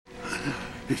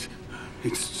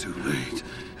It's too late.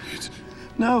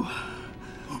 No.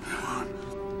 Obi-Wan.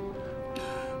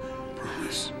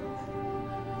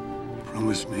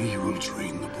 Promise me you will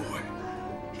train the boy.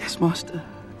 Yes, Master.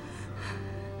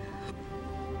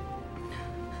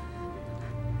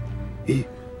 He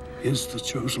is the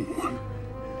chosen one.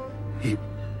 He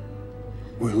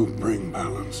will bring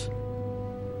balance.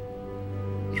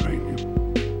 Train him.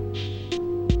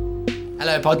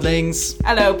 Hello, Podlings.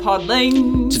 Hello,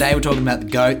 Podlings. Today we're talking about the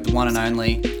GOAT, the one and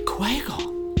only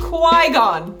Qui-Gon.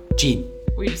 Qui-Gon. Jin.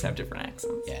 We just have different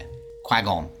accents. Yeah.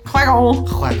 Qui-Gon. Qui-Gon.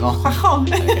 Qui-Gon. Qui-Gon.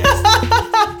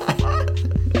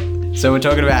 So we're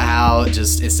talking about how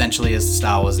just essentially is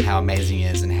Star Wars and how amazing he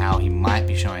is and how he might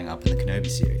be showing up in the Kenobi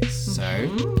series. So,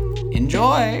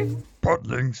 enjoy.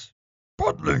 Podlings.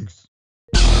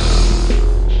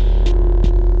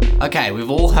 Okay, we've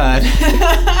all heard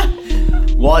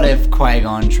what if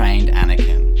Qui-Gon trained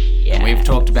Anakin? Yeah. And we've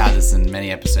talked about this in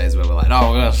many episodes where we're like,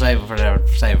 oh, we're going to save it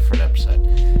for an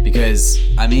episode. Because,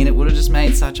 I mean, it would have just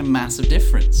made such a massive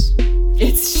difference.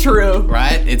 It's true.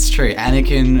 Right? It's true.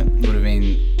 Anakin would have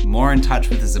been more in touch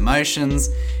with his emotions.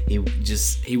 He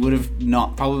would have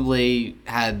not probably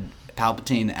had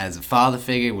Palpatine as a father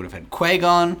figure. He would have had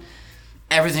Qui-Gon.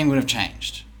 Everything would have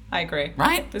changed. I agree.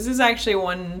 Right? This is actually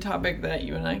one topic that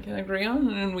you and I can agree on,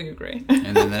 and we agree.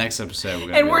 And then the next episode, we're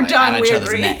going to and we're done. at We each other's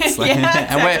agree. necks.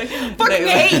 Yeah, exactly. Fucking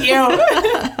hate you.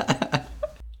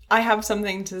 I have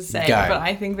something to say, Go. but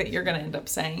I think that you're going to end up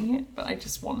saying it. But I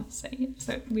just want to say it,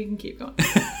 so we can keep going.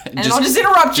 And I'll just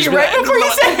interrupt you right before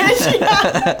you say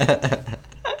it.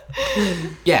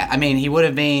 Yeah, I mean, he would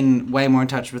have been way more in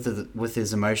touch with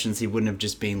his emotions. He wouldn't have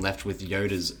just been left with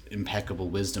Yoda's impeccable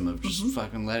wisdom of just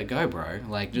fucking let it go, bro.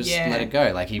 Like, just let it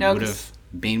go. Like, he would have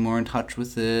been more in touch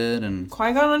with it. And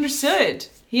Qui-Gon understood.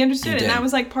 He understood, did. and that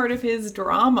was like part of his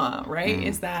drama, right?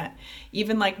 Is that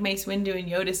even like Mace Windu and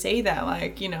Yoda say that,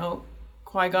 like, you know,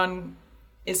 Qui-Gon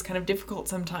is kind of difficult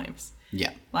sometimes.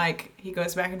 yeah. Like, he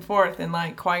goes back and forth, and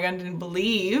like Qui-Gon didn't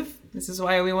believe. This is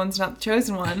why Obi-Wan's not the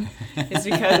chosen one, is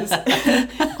because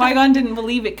Qui-Gon didn't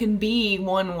believe it can be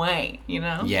one way, you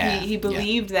know? Yeah, He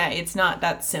believed that it's not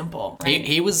that simple. Right?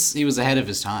 He was ahead of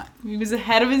his time. He was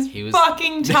ahead of his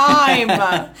fucking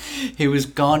time. He was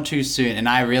gone too soon, and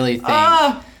I really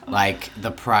think like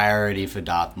the priority for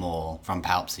Darth Maul from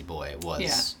Palpsy Boy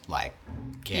was like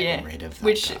getting rid of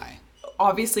that guy.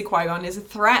 Obviously, Qui-Gon is a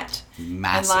threat.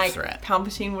 Massive and, like, threat.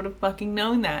 Palpatine would have fucking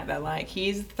known that like,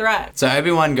 he's a threat. So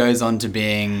Obi-Wan goes on to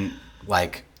being,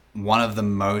 like, one of the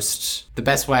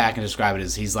best way I can describe it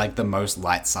is he's, like, the most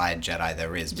light side Jedi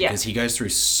there is. Because he goes through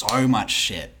so much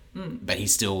shit, but he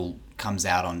still comes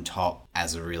out on top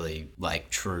as a really,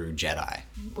 like, true Jedi.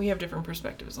 We have different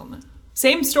perspectives on that.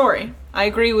 Same story. I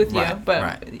agree with you,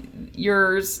 but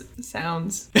yours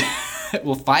sounds...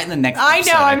 We'll fight in the next I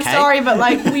episode, know, I'm okay? sorry, but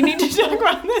like we need to talk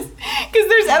about this because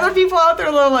there's other people out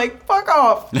there that are like, fuck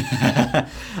off.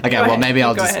 Okay, well maybe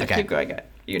I'll go just... ahead. Okay. Keep going.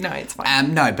 You know, it's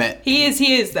fine. No, but... He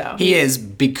is though. He is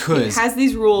because... He has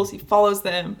these rules, he follows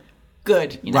them.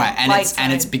 Good, you know. Right,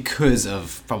 and it's because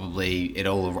of probably it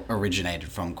all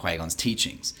originated from Qui-Gon's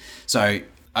teachings. So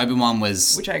Obi-Wan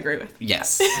was... Which I agree with.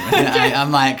 Yes.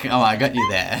 I'm like, oh, I got you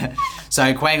there.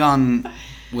 So Qui-Gon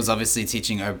was obviously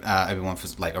teaching Obi-Wan for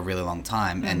like a really long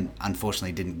time and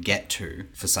unfortunately didn't get to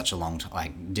for such a long time,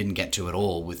 like didn't get to at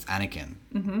all with Anakin.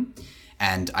 Mm-hmm.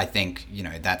 And I think, you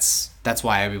know, that's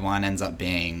why Obi-Wan ends up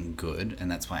being good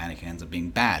and that's why Anakin ends up being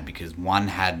bad, because one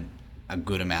had a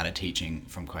good amount of teaching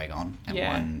from Qui-Gon and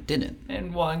one didn't.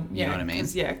 And one, you know what I mean?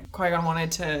 Because, Qui-Gon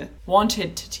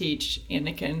wanted to teach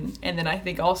Anakin, and then I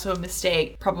think also a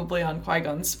mistake probably on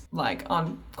Qui-Gon's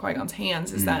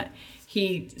hands is that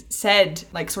he said,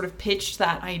 like, sort of pitched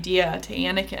that idea to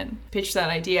Anakin,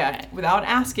 without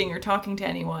asking or talking to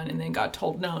anyone, and then got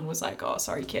told no and was like, oh,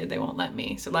 sorry, kid, they won't let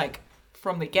me. So, like,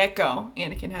 from the get-go,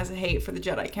 Anakin has a hate for the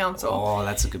Jedi Council. Oh,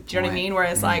 that's a good point. Do you know what I mean?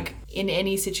 Whereas, like, in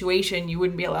any situation, you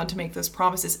wouldn't be allowed to make those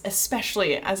promises,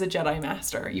 especially as a Jedi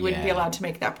Master. You wouldn't be allowed to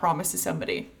make that promise to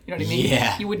somebody. You know what I mean?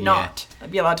 Yeah. You would not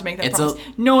be allowed to make that promise,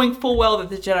 knowing full well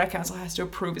that the Jedi Council has to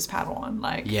approve his Padawan.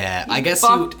 Like, I guess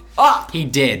fucked up. He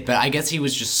did, but I guess he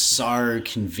was just so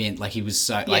convinced. Like, he was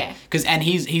so, like, and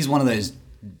he's one of those...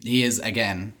 He is,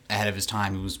 again, ahead of his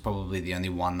time. He was probably the only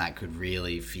one that could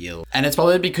really feel... And it's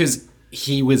probably because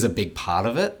he was a big part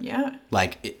of it. Yeah.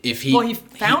 Like, if he... Well, he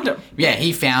found him. Yeah,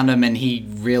 he found him and he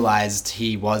realized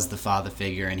he was the father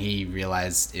figure and he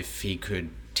realized if he could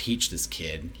teach this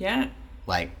kid... Yeah.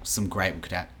 Like, some great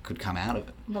could come out of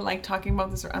it. But, like, talking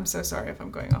about this... I'm so sorry if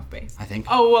I'm going off base. I think...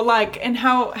 Oh, well, like, and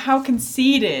how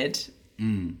conceited...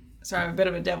 Sorry, I'm a bit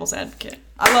of a devil's advocate.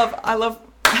 I love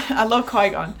I love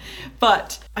Qui-Gon,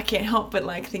 but I can't help but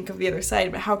like think of the other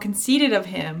side. But how conceited of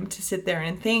him to sit there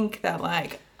and think that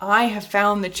like, I have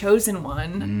found the chosen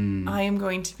one. I am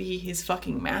going to be his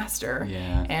fucking master.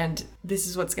 Yeah. And this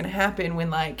is what's going to happen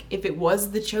when, like, if it was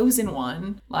the chosen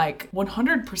one, like,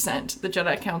 100% the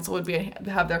Jedi Council would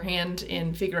have their hand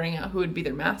in figuring out who would be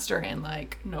their master. And,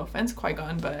 like, no offense,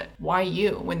 Qui-Gon, but why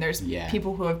you? When there's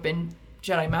people who have been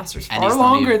Jedi Masters far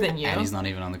longer than you. And he's not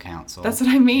even on the council. That's what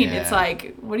I mean. Yeah. It's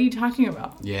like, what are you talking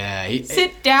about? Yeah.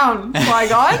 Sit down,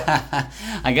 Qui-Gon.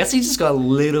 I guess he just got a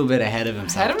little bit ahead of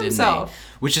himself, Ahead of didn't himself. he?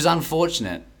 Which is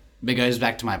unfortunate. But it goes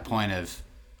back to my point of,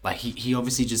 like, he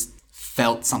obviously just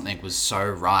felt something was so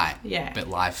right. Yeah. But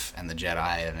life and the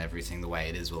Jedi and everything the way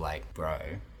it is were like, bro.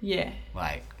 Yeah.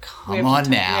 Like, We come have on to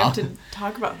now. We have to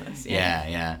talk about this.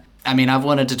 Yeah. I mean, I've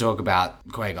wanted to talk about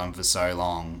Qui-Gon for so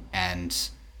long, and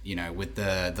you know, with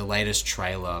the latest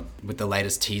trailer, with the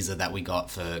latest teaser that we got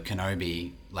for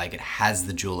Kenobi, like, it has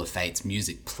the Duel of Fates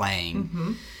music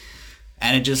playing,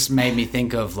 and it just made me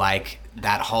think of like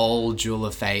that whole Duel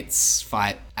of Fates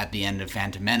fight at the end of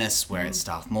Phantom Menace, where it's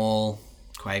Darth Maul,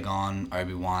 Qui-Gon,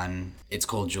 Obi-Wan. It's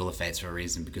called Duel of Fates for a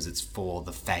reason, because it's for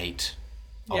the fate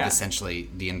of essentially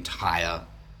the entire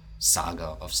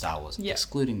saga of Star Wars,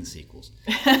 excluding the sequels.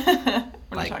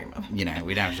 What are you talking about? You know,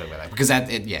 we don't have to talk about that because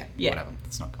whatever.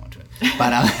 Let's not go into it.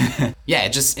 But it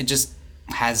just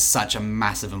has such a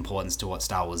massive importance to what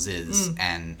Star Wars is,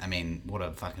 and I mean, what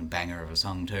a fucking banger of a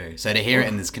song too. So to hear it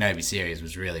in this Kenobi series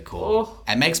was really cool.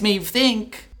 It makes me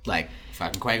think like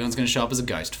fucking Qui-Gon's going to show up as a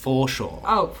ghost for sure.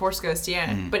 Oh, Force Ghost,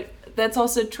 yeah. But that's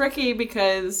also tricky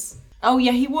because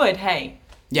he would. Hey.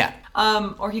 Yeah.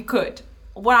 Or he could.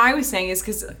 What I was saying is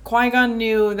because Qui-Gon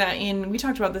knew that we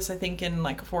talked about this, I think, in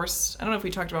like a Force, I don't know if we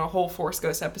talked about a whole Force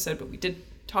Ghost episode, but we did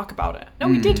talk about it. No,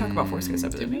 we did talk about Force Ghost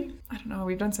episode. Did we? I don't know.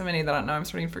 We've done so many that I don't know. I'm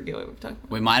starting to forget what we've talked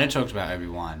about. We might have talked about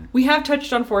Obi-Wan. We have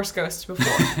touched on Force Ghost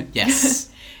before.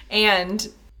 Yes. And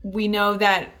we know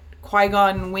that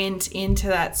Qui-Gon went into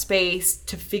that space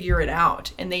to figure it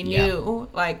out. And they knew,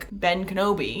 like, Ben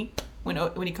Kenobi,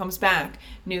 when he comes back,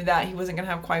 knew that he wasn't going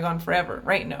to have Qui-Gon forever,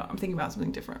 right? No, I'm thinking about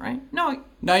something different, right? No,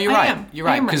 you're right. You're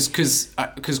right, because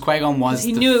Qui-Gon was...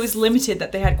 He knew it was limited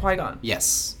that they had Qui-Gon.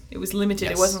 Yes. It was limited.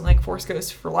 Yes. It wasn't like Force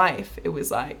Ghost for life. It was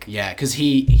like... Yeah, because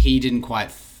he didn't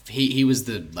quite... He was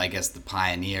the, I guess, the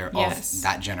pioneer of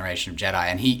that generation of Jedi,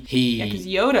 and he... Yeah, because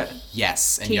Yoda...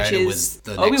 Yes, and Yoda was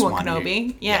the next Obi-Wan one.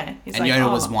 Kenobi. And like,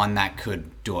 Yoda was one that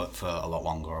could do it for a lot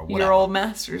longer or whatever. Your old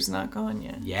master's not gone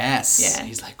yet. Yes. Yeah.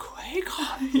 He's like,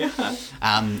 Qui-Gon. Yeah.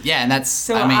 And that's...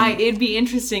 So I mean, it'd be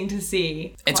interesting to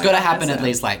see... It's got to happen at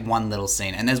least like one little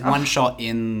scene. And there's one shot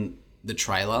in the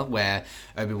trailer where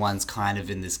Obi-Wan's kind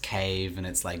of in this cave and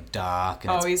it's like dark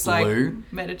and it's he's blue.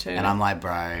 Like meditating. And I'm like,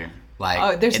 bro,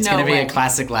 like, there's it's no going to be way. a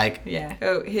classic, like... Yeah.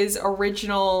 So his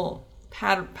original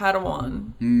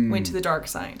Padawan went to the dark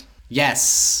side.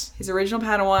 Yes. His original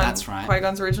Padawan. That's right.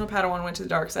 Qui-Gon's original Padawan went to the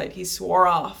dark side. He swore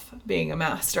off being a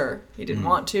master. He didn't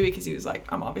want to because he was like,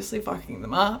 I'm obviously fucking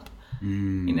them up.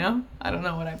 You know? I don't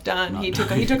know what I've done. He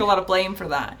took a lot of blame for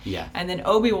that. Yeah. And then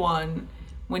Obi-Wan,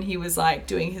 when he was like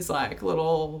doing his like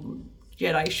little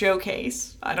Jedi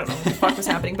showcase, I don't know what the fuck was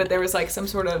happening, but there was like some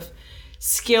sort of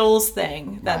skills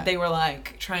thing that they were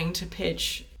like trying to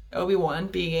pitch Obi-Wan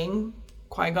being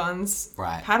Qui-Gon's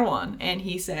Padawan, and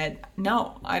he said,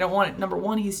 no, I don't want it. Number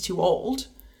one, he's too old.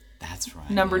 That's right.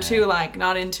 Number two, like,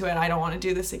 not into it. I don't want to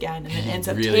do this again. And then ends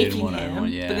up really taking him.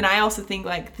 But then I also think,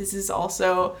 like, this is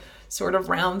also sort of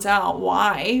rounds out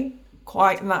why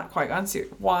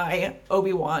why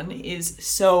Obi-Wan is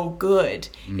so good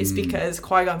is because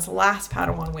Qui-Gon's last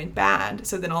Padawan went bad.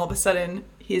 So then all of a sudden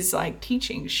his like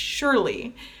teaching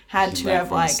surely had to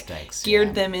have like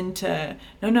geared them into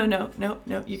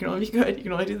no, you can only be good, you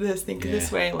can only do this, think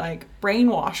this way. Like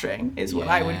brainwashing is what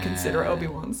I would consider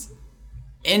Obi-Wan's.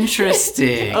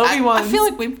 Interesting. Obi-Wan's. I feel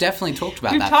like we've definitely talked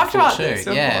about We've that talked before about too. this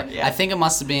before, Yeah. I think it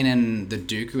must have been in the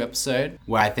Dooku episode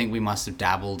where I think we must have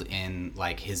dabbled in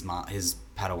like his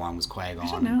Padawan was Qui-Gon.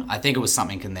 I don't know. I think it was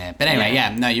something in there. But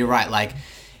anyway, no, you're right. Like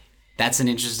that's an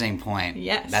interesting point.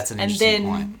 Yes. That's an interesting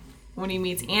point. And then when he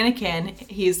meets Anakin,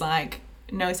 he's like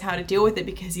knows how to deal with it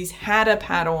because he's had a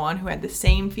Padawan who had the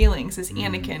same feelings as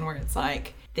Anakin, where it's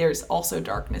like there's also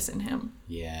darkness in him.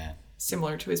 Yeah.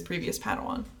 Similar to his previous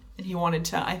Padawan. And he wanted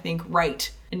to, I think,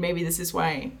 write. And maybe this is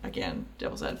why, again,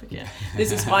 devil's advocate,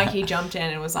 this is why he jumped in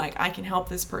and was like, I can help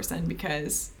this person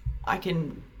because I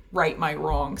can right my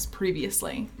wrongs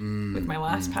previously with my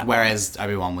last Padawan. Whereas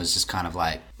Obi-Wan was just kind of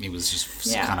like, he was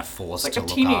just kind of forced like to a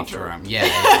look teenager. after him.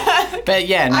 Yeah. But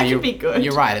yeah, no, I can be good.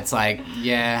 You're right. It's like,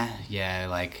 yeah,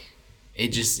 like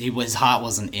his heart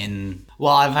wasn't in.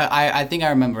 Well, I think I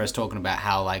remember us talking about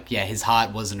how like his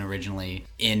heart wasn't originally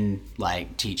in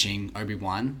like teaching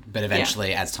Obi-Wan, but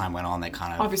eventually as time went on, they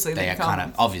kind of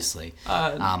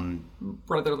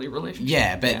brotherly relationship.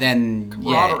 Yeah, but then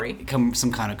camaraderie,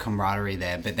 some kind of camaraderie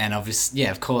there. But then obviously,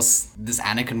 of course, this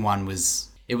Anakin one was.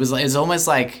 It's almost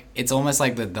like the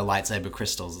lightsaber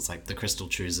crystals. It's like the crystal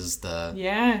chooses the.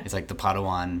 Yeah. It's like the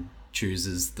Padawan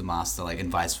chooses the master, like, and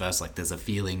vice versa. Like, there's a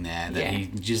feeling there that he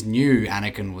just knew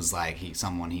Anakin was like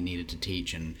someone he needed to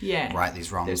teach and right these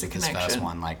wrongs with his first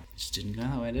one. Like, just didn't go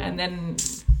that way, did it? And then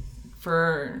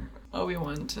for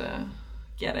Obi-Wan to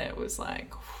get it was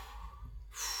like.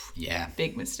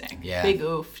 Big mistake. Yeah. Big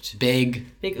oofed. Big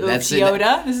oofed,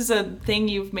 Yoda. This is a thing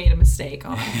you've made a mistake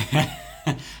on.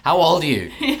 How old are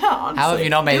you? Yeah, honestly. How have you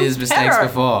not made these mistakes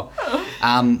before?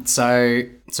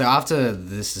 So after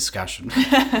this discussion,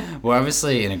 we're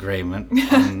obviously in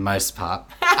agreement on most part.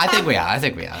 I think we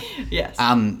are. Yes.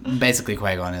 Basically,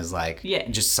 Qui-Gon is like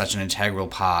just such an integral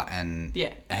part and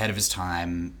ahead of his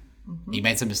time. Mm-hmm. He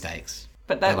made some mistakes.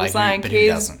 But that was like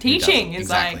his teaching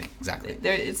is exactly.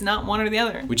 It's not one or the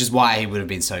other. Which is why he would have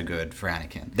been so good for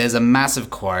Anakin. There's a massive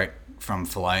quote from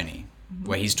Filoni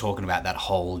where he's talking about that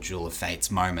whole Duel of Fates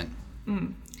moment.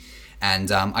 Mm. And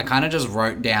I kind of just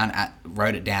wrote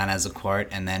it down as a quote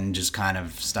and then just kind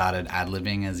of started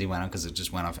ad-libbing as he went on because it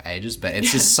just went on for ages. But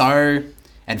it's just so...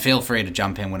 And feel free to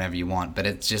jump in whenever you want. But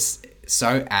it just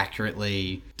so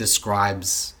accurately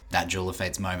describes that Duel of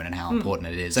Fates moment and how important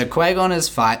it is. So Qui-Gon's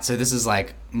fight... So this is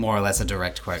like more or less a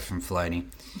direct quote from Filoni.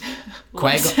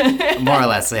 Qui-Gon... More or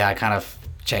less, yeah, I kind of...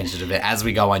 changed it a bit. As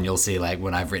we go on, you'll see like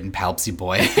when I've written Palpsy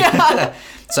Boy.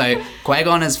 So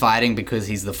Qui-Gon is fighting because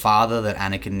he's the father that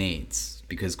Anakin needs.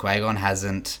 Because Qui-Gon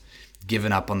hasn't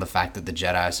given up on the fact that the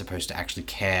Jedi are supposed to actually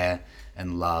care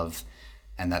and love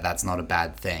and that that's not a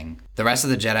bad thing. The rest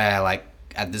of the Jedi are like,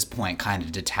 at this point, kind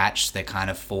of detached. They're kind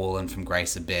of fallen from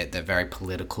grace a bit. They're very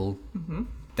political. Mm-hmm.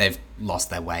 They've lost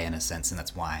their way in a sense, and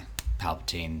that's why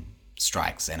Palpatine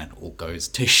strikes and it all goes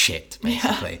to shit,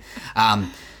 basically. Yeah.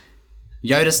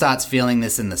 Yoda starts feeling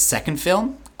this in the second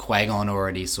film. Qui-Gon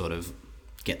already sort of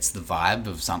gets the vibe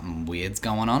of something weird's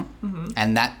going on. Mm-hmm.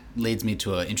 And that leads me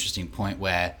to an interesting point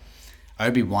where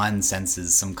Obi-Wan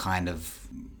senses some kind of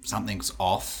something's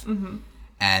off. Mm-hmm.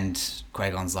 And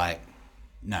Qui-Gon's like,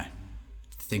 no,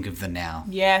 think of the now.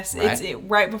 Yes, right? It's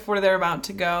right before they're about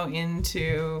to go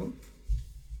into...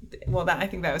 Well, I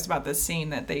think that was about the scene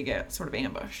that they get sort of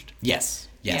ambushed. Yes.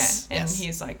 Yeah, and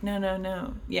he's like,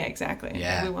 no. Yeah, exactly.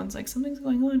 Yeah. Everyone's like, something's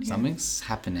going on here. Something's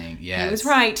happening. Yeah. He was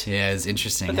right. Yeah, it's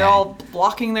interesting. But they're all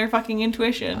blocking their fucking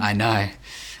intuition. I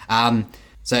know.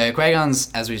 So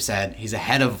Qui-Gon's, as we've said, he's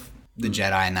ahead of the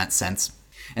Jedi in that sense.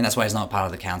 And that's why he's not part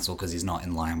of the council, because he's not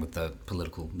in line with the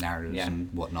political narratives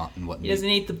and whatnot. He doesn't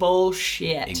eat the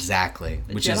bullshit. Exactly.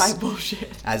 The Jedi bullshit.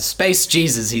 As Space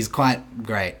Jesus, he's quite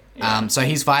great. Yeah. So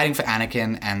he's fighting for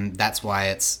Anakin, and that's why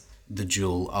it's the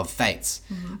Duel of Fates.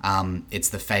 Mm-hmm. It's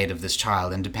the fate of this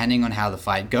child, and depending on how the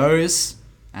fight goes,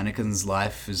 Anakin's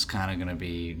life is kind of going to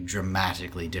be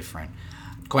dramatically different.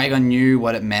 Qui-Gon knew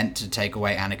what it meant to take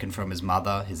away Anakin from his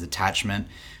mother, his attachment,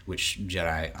 which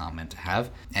Jedi aren't meant to have,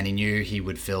 and he knew he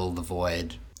would fill the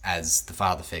void as the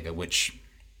father figure, which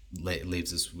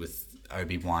leaves us with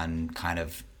Obi-Wan kind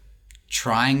of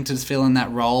trying to fill in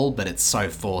that role, but it's so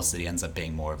forced that he ends up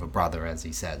being more of a brother, as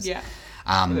he says. Yeah.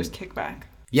 There's kickback.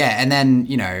 Yeah, and then,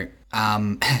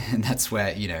 and that's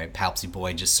where, Palpsy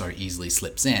Boy just so easily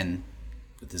slips in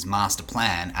with his master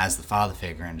plan as the father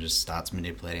figure and just starts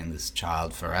manipulating this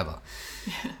child forever.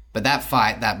 Yeah. But that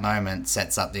fight, that moment,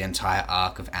 sets up the entire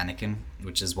arc of Anakin,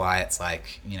 which is why it's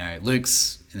like,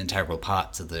 Luke's an integral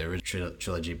part to the original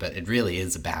trilogy, but it really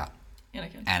is about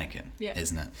Anakin,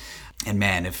 isn't it? And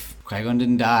man, if Qui-Gon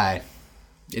didn't die,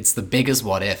 it's the biggest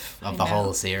what if of the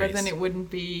whole series. But then it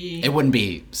wouldn't be... It wouldn't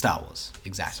be Star Wars,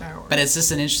 exactly. Star Wars. But it's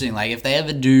just an interesting, like, if they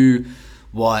ever do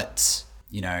what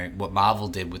Marvel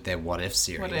did with their What If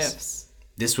series. What Ifs.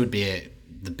 This would be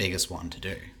the biggest one to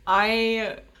do.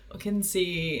 I can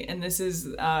see, and this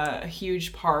is a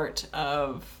huge part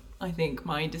of, I think,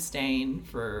 my disdain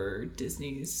for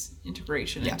Disney's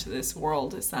integration into this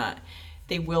world, is that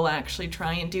they will actually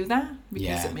try and do that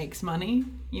because it makes money,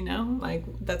 like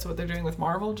that's what they're doing with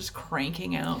Marvel, just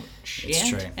cranking out shit. It's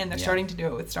true. And they're starting to do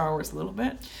it with Star Wars a little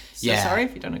bit. So sorry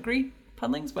if you don't agree,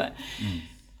 Pudlings, but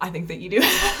I think that you do.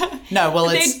 No, well,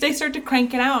 they start to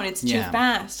crank it out. It's too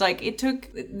fast. Like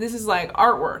this is like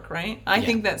artwork, right? I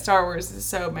think that Star Wars is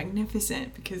so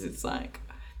magnificent because it's like,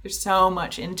 there's so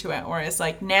much into it. Whereas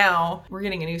like now we're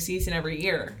getting a new season every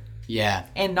year. Yeah.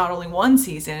 And not only one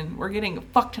season, we're getting a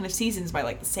fuck ton of seasons by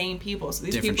like the same people. So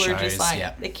these different people are shows, just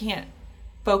like, they can't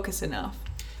focus enough.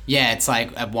 Yeah, it's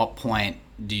like, at what point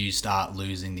do you start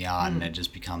losing the art and it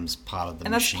just becomes part of the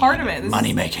And that's machine part of it.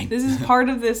 money making? This is part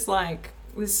of this, like,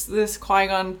 this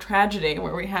Qui-Gon tragedy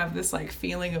where we have this, like,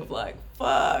 feeling of, like,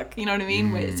 fuck, you know what I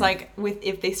mean? It's like,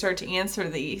 if they start to answer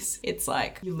these, it's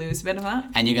like, you lose a bit of that.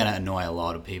 And you're going to annoy a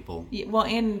lot of people. Yeah, well,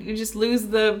 and you just lose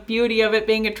the beauty of it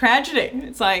being a tragedy.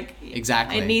 It's like,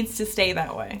 Exactly. it needs to stay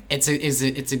that way. It's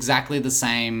exactly the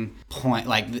same point.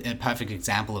 Like, a perfect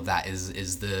example of that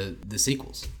is the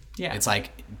sequels. Yeah. It's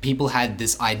like, people had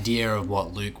this idea of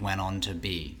what Luke went on to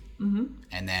be. Mm-hmm.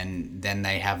 And then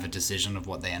they have a decision of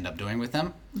what they end up doing with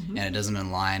them. Mm-hmm. And it doesn't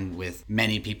align with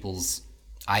many people's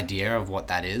idea of what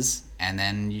that is. And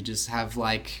then you just have,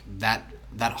 like, that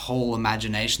whole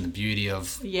imagination, the beauty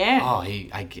of, Of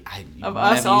whatever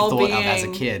us you all thought being of as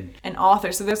a kid. an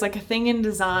author. So there's like a thing in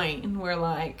design where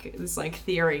like this like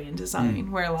theory in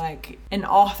design where like an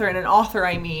author, and an author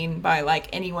I mean by like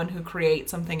anyone who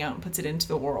creates something out and puts it into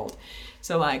the world.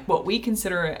 So like what we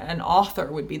consider an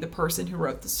author would be the person who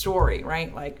wrote the story,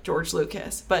 right? Like George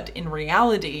Lucas. But in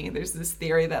reality, there's this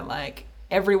theory that like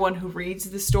everyone who reads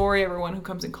the story, everyone who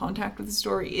comes in contact with the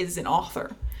story is an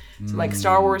author. So like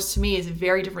Star Wars to me is a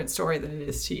very different story than it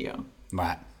is to you.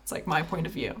 Right. It's like my point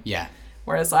of view. Yeah.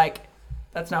 Whereas like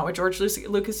that's not what George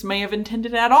Lucas may have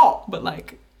intended at all. But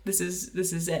like this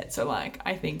is it. So like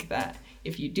I think that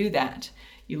if you do that,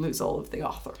 you lose all of the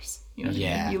authors. You know what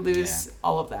I mean? You lose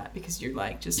all of that because you're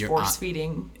like just force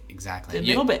feeding exactly the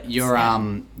middle bits.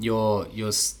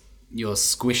 You're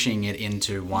squishing it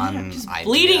into one idea.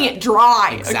 Bleeding it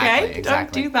dry. Exactly, Okay?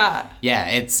 exactly. Don't do that. Yeah,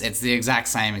 it's the exact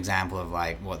same example of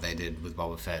like what they did with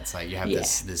Boba Fett. It's like you have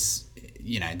this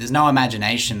you know, there's no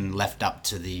imagination left up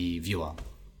to the viewer.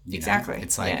 You Exactly. know?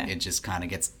 It's like it just kind of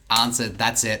gets answered.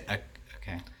 That's it.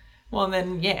 Okay. Well,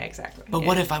 then, exactly. But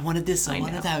what if I wanted this? I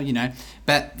wanted that, you know?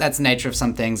 But that's the nature of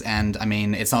some things. And I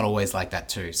mean, it's not always like that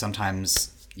too.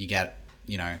 Sometimes you get,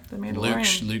 you know,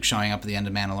 Luke showing up at the end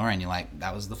of Mandalorian. You're like,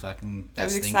 that was the fucking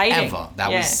best thing ever.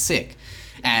 That was sick.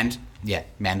 And yeah,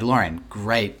 Mandalorian,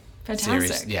 great Fantastic.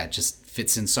 series. Yeah, just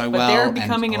fits in so But well. they're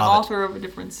becoming an author of a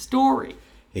different story.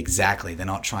 Exactly. They're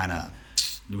not trying to,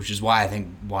 which is why I think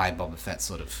Boba Fett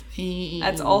sort of.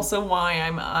 That's also why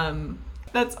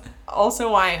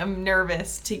I'm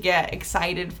nervous to get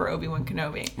excited for Obi-Wan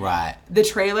Kenobi. Right. The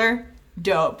trailer,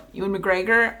 dope. Ewan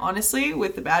McGregor, honestly,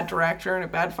 with a bad director and a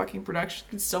bad fucking production,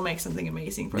 can still make something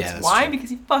amazing for us. Why? True. Because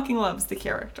he fucking loves the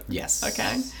character. Yes.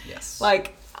 Okay? Yes.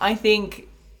 Like, I think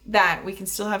that we can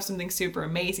still have something super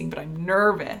amazing, but I'm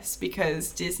nervous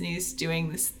because Disney's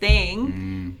doing this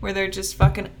thing where they're just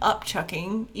fucking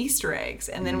upchucking Easter eggs.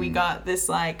 And then we got this,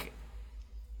 like,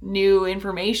 new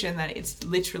information that it's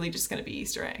literally just going to be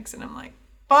Easter eggs. And I'm like,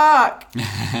 fuck.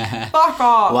 Fuck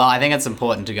off. Well, I think it's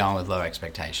important to go on with low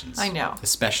expectations. I know.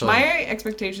 Especially... My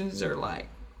expectations are, like,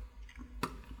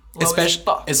 low as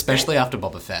fuck. Especially after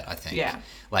Boba Fett, I think. Yeah.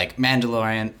 Like,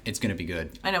 Mandalorian, it's going to be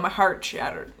good. I know, my heart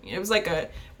shattered. It was like a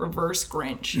reverse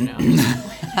Grinch, you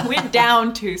know? Went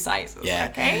down 2 sizes,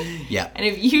 okay? Yeah. And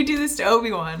if you do this to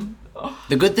Obi-Wan...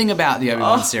 The good thing about the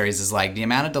Obi-Wan series is, like, the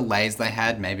amount of delays they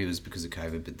had, maybe it was because of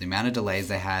COVID, but the amount of delays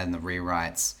they had and the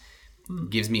rewrites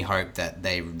gives me hope that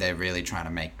they're really trying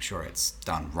to make sure it's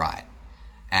done right.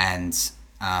 And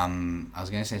I was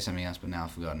going to say something else, but now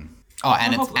I've forgotten. Oh,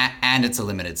 and it's a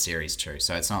limited series too,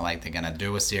 so it's not like they're gonna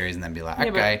do a series and then be like,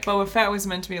 okay. But Boba Fett was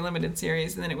meant to be a limited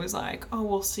series, and then it was like, oh,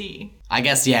 we'll see. I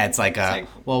guess it's like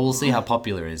well, we'll see how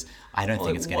popular it is. I don't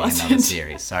think it's getting another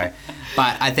series. So,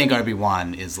 but I think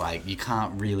Obi-Wan is like you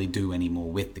can't really do any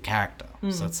more with the character,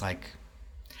 so it's like.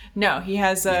 No, he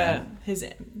has his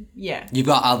You've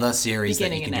got other series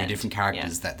that you can do end. different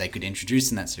characters that they could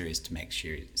introduce in that series to make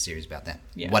series about them.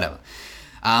 Yeah. Whatever.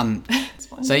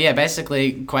 So yeah,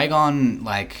 basically Qui-Gon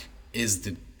like is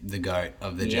the goat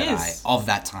of the Jedi of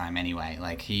that time anyway.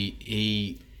 Like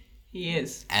he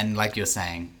is. And like you're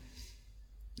saying,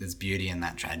 there's beauty in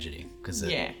that tragedy because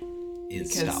it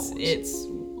is Star Wars. It's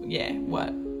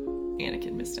what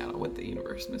Anakin missed out on, what the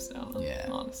universe missed out on. Yeah,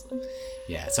 honestly.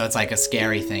 Yeah, so it's like a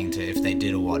scary thing to if they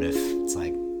did a what if. It's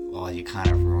like, well, you're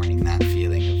kind of ruining that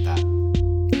feeling of that.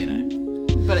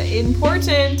 But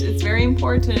it's very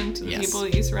important to the people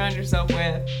that you surround yourself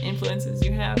with, influences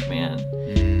you have, man.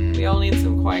 We all need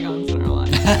some Qui-Gons in our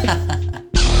life.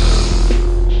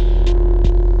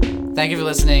 Thank you for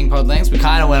listening, Podlings. We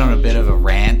kind of went on a bit of a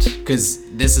rant, because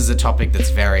this is a topic that's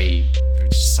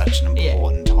such an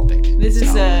important topic. This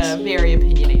is a very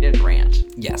opinionated rant.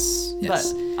 Yes. But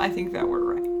I think that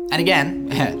we're right. And again,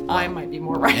 I might be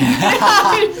more right.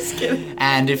 Just kidding.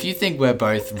 And if you think we're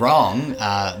both wrong,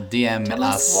 DM Tell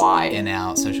us us why. in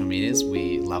our social medias.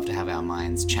 We love to have our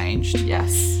minds changed.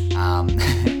 Yes.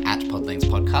 At Podlings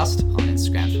Podcast on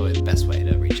Instagram is probably the best way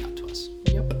to reach out to us.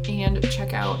 Yep. And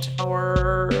check out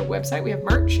our website. We have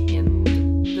merch and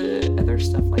the other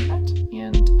stuff like that.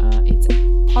 And it's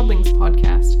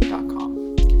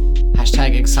podlingspodcast.com.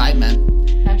 Hashtag excitement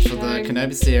Hashtag for the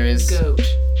Kenobi series. goat.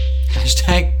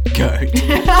 Hashtag goat.